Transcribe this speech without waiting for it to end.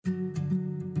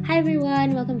Hi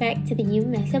everyone, welcome back to the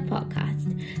YouM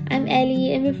podcast. I'm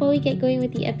Ellie, and before we get going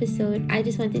with the episode, I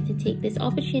just wanted to take this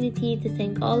opportunity to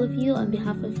thank all of you on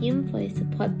behalf of YouM for your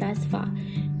support thus far.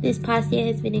 This past year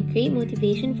has been a great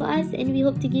motivation for us, and we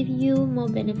hope to give you more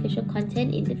beneficial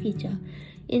content in the future.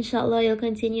 Inshallah, you'll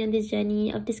continue on this journey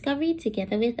of discovery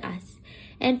together with us.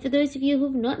 And for those of you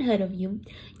who've not heard of YouM,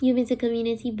 YouM is a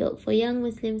community built for young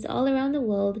Muslims all around the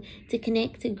world to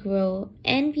connect, to grow,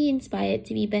 and be inspired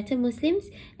to be better Muslims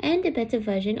and a better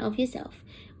version of yourself.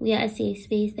 We are a safe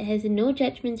space that has no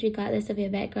judgments regardless of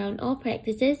your background or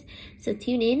practices, so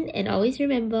tune in and always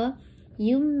remember,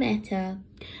 you matter.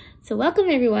 So welcome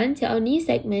everyone to our new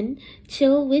segment,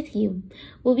 Chill with YouM.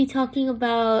 We'll be talking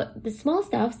about the small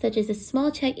stuff such as a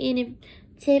small check-in,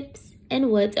 tips, and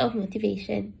words of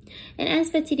motivation. And as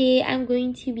for today, I'm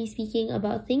going to be speaking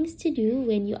about things to do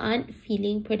when you aren't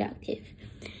feeling productive.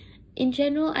 In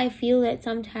general, I feel that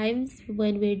sometimes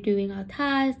when we're doing our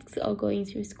tasks or going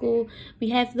through school, we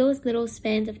have those little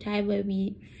spans of time where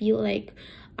we feel like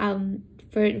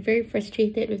very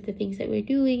frustrated with the things that we're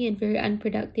doing and very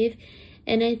unproductive.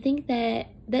 And I think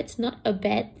that that's not a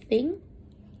bad thing.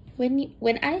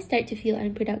 When I start to feel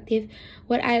unproductive,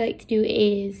 what I like to do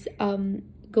is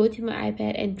go to my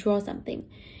iPad and draw something.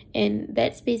 And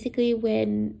that's basically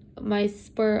when my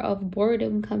spur of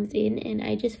boredom comes in and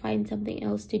I just find something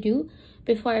else to do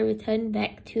before I return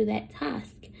back to that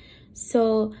task.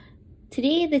 So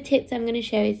today the tips I'm going to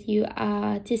share with you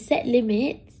are to set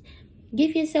limits,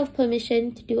 give yourself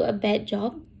permission to do a bad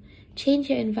job, change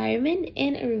your environment,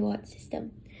 and a reward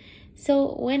system.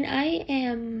 So when I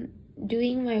am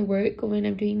doing my work or when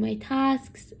I'm doing my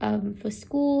tasks for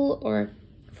school or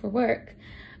for work,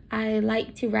 I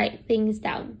like to write things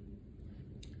down.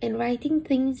 And writing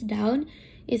things down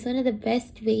is one of the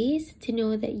best ways to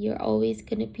know that you're always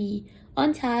going to be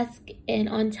on task and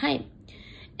on time.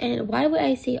 And why would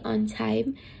I say on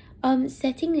time?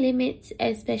 Setting limits,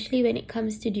 especially when it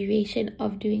comes to duration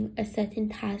of doing a certain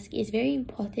task, is very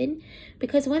important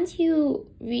because once you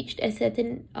reached a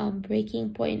certain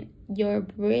breaking point, your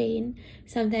brain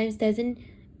sometimes doesn't,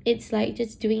 it's like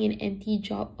just doing an empty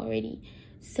job already.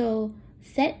 So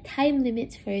set time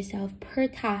limits for yourself per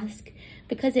task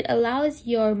because it allows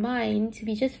your mind to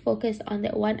be just focused on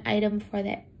that one item for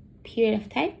that period of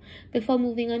time before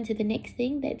moving on to the next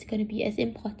thing that's going to be as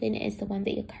important as the one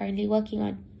that you're currently working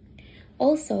on.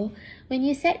 Also, when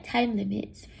you set time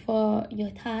limits for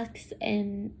your tasks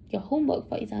and your homework,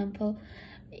 for example,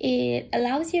 it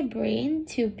allows your brain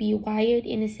to be wired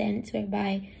in a sense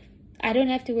whereby I don't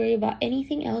have to worry about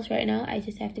anything else right now. I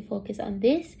just have to focus on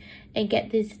this and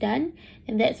get this done.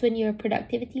 And that's when your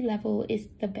productivity level is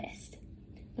the best.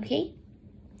 Okay?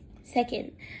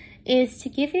 Second is to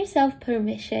give yourself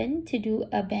permission to do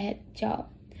a bad job.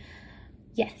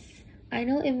 Yes, I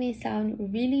know it may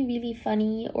sound really, really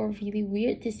funny or really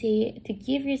weird to say to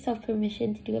give yourself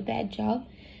permission to do a bad job,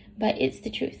 but it's the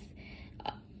truth.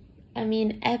 I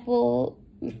mean, Apple,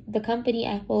 the company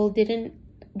Apple, didn't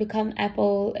become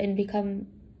Apple and become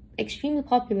extremely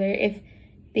popular if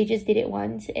they just did it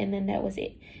once and then that was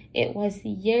it. It was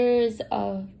years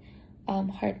of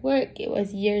hard work. It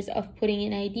was years of putting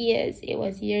in ideas. It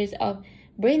was years of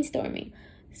brainstorming.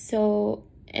 So,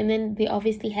 and then they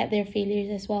obviously had their failures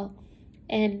as well.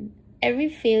 And every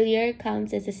failure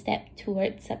counts as a step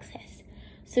towards success.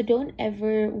 So don't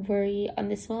ever worry on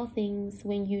the small things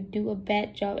when you do a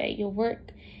bad job at your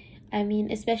work. I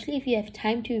mean, especially if you have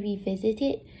time to revisit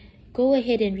it, go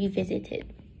ahead and revisit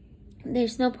it.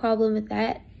 There's no problem with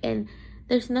that, and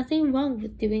there's nothing wrong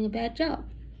with doing a bad job.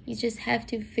 You just have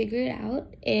to figure it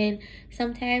out. And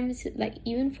sometimes, like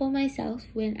even for myself,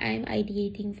 when I'm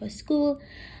ideating for school,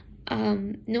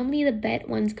 normally the bad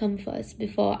ones come first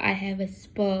before I have a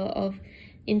spur of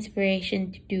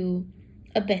inspiration to do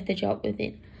a better job with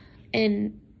it.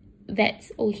 And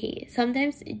that's okay.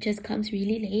 Sometimes it just comes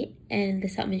really late and the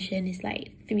submission is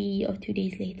like 3 or 2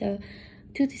 days later,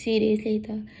 2 to 3 days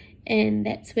later. And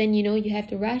that's when, you have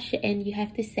to rush and you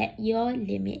have to set your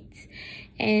limits.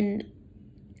 And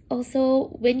also,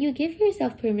 when you give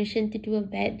yourself permission to do a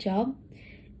bad job,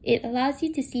 it allows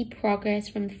you to see progress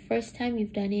from the first time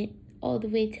you've done it all the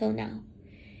way till now.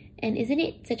 And isn't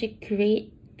it such a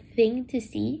great thing to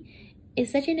see?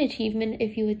 It's such an achievement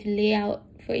if you were to lay out,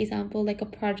 for example, like a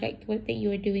project work that you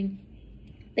were doing,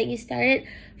 that you started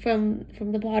from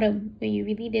the bottom when you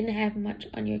really didn't have much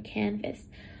on your canvas,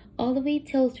 all the way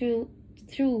till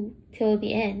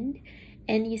the end,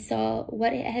 and you saw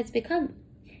what it has become.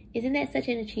 Isn't that such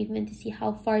an achievement to see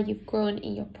how far you've grown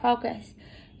in your progress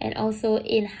and also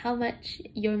in how much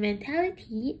your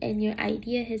mentality and your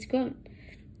idea has grown,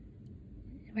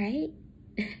 right?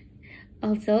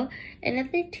 Also,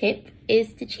 another tip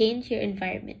is to change your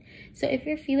environment. So if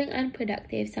you're feeling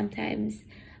unproductive sometimes,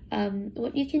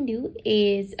 what you can do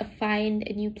is find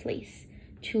a new place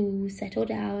to settle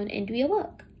down and do your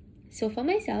work. So for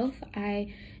myself,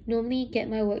 I normally get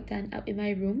my work done up in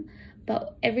my room,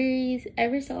 but every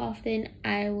so often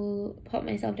I will put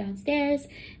myself downstairs,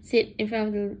 sit in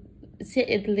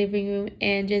the living room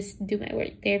and just do my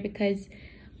work there, because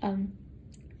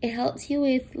it helps you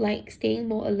with like staying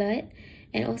more alert.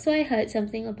 And also I heard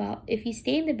something about if you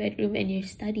stay in the bedroom and your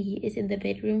study is in the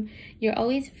bedroom, you're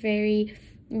always very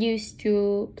used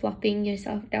to plopping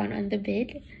yourself down on the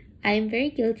bed. I am very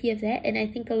guilty of that, and I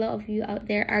think a lot of you out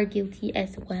there are guilty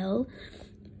as well.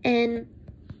 And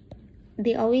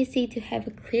they always say to have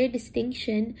a clear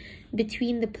distinction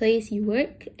between the place you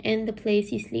work and the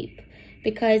place you sleep,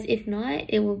 because if not,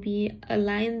 it will be a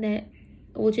line that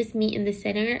will just meet in the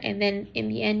center, and then in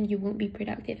the end you won't be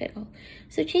productive at all.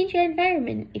 So change your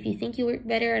environment. If you think you work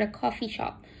better at a coffee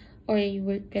shop, or you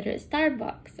work better at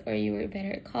Starbucks, or you work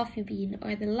better at Coffee Bean,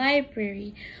 or the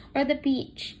library, or the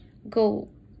beach, go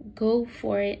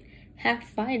for it. Have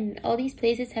fun. All these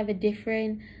places have a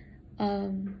different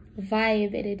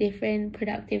vibe and a different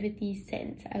productivity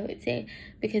sense, I would say,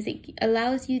 because it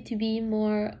allows you to be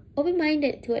more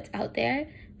open-minded to what's out there.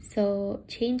 So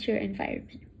change your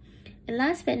environment. And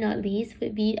last but not least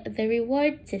would be the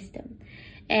reward system.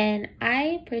 And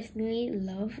I personally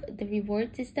love the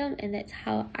reward system, and that's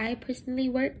how I personally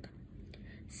work,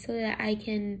 so that I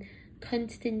can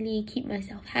constantly keep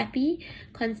myself happy,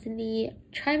 constantly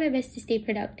try my best to stay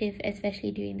productive,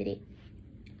 especially during the day.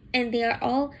 And they are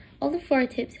all the 4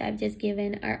 tips I've just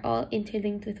given are all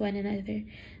interlinked with one another.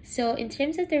 So in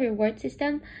terms of the reward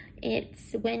system,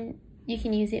 it's when you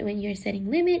can use it when you're setting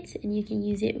limits, and you can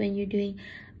use it when you're doing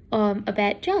a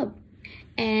bad job.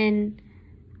 And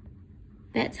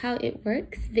that's how it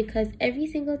works, because every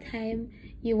single time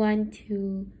you want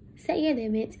to set your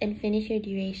limits and finish your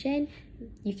duration,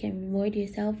 you can reward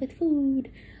yourself with food,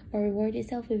 or reward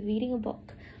yourself with reading a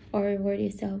book, or reward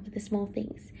yourself with the small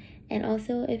things. And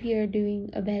also, if you're doing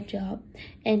a bad job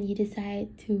and you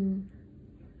decide to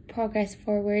progress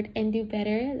forward and do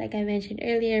better, like I mentioned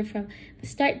earlier, from the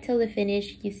start till the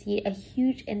finish, you see a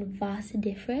huge and vast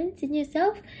difference in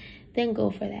yourself, then go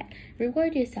for that.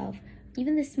 Reward yourself,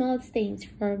 even the smallest things.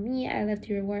 For me, I love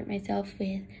to reward myself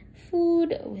with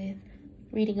food, with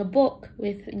reading a book,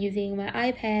 with using my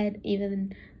iPad,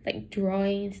 even like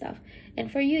drawing and stuff. And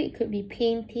for you, it could be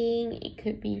painting, it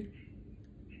could be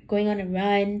going on a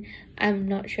run, I'm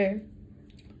not sure,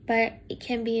 but it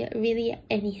can be really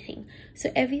anything.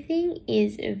 So everything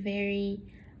is very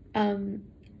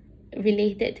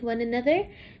related to one another.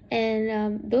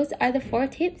 And those are the 4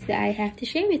 tips that I have to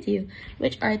share with you,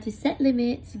 which are to set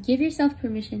limits, give yourself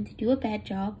permission to do a bad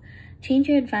job, change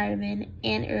your environment,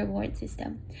 and a reward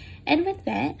system. And with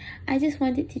that, I just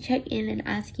wanted to check in and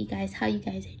ask you guys how you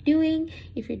guys are doing,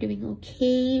 if you're doing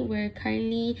okay. We're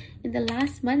currently in the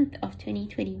last month of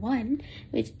 2021,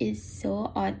 which is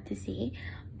so odd to say,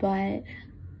 but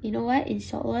you know what,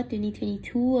 inshallah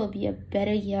 2022 will be a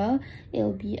better year.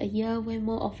 It'll be a year where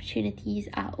more opportunities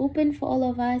are open for all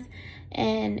of us,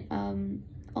 and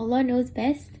Allah knows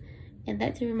best. And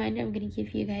that's a reminder I'm going to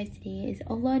give you guys today, is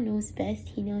Allah knows best.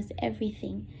 He knows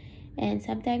everything. And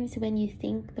sometimes when you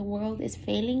think the world is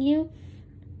failing you,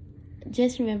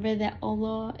 just remember that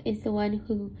Allah is the one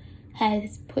who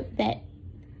has put that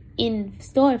in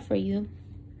store for you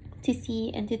to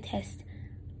see and to test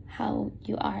how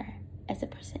you are as a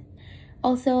person.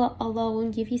 Also, Allah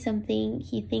won't give you something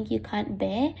He think you can't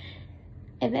bear.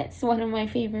 And that's one of my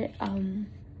favorite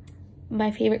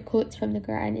quotes from the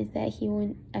Quran, is that He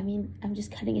won't, I'm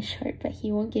just cutting it short, but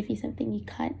He won't give you something you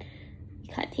can't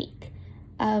take.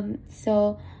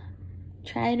 So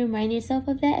try and remind yourself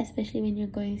of that, especially when you're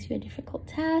going through a difficult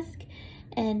task,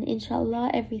 and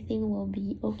inshallah everything will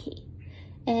be okay.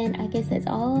 And I guess that's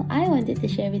all I wanted to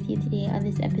share with you today on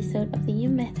this episode of the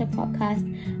YouM podcast.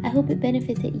 I hope it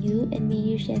benefited you, and may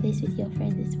you share this with your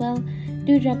friends as well.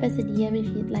 Do drop us a DM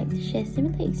if you'd like to share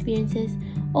similar experiences,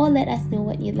 or let us know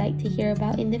what you'd like to hear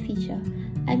about in the future.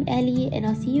 I'm Ellie, and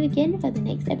I'll see you again for the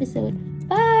next episode.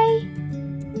 Bye!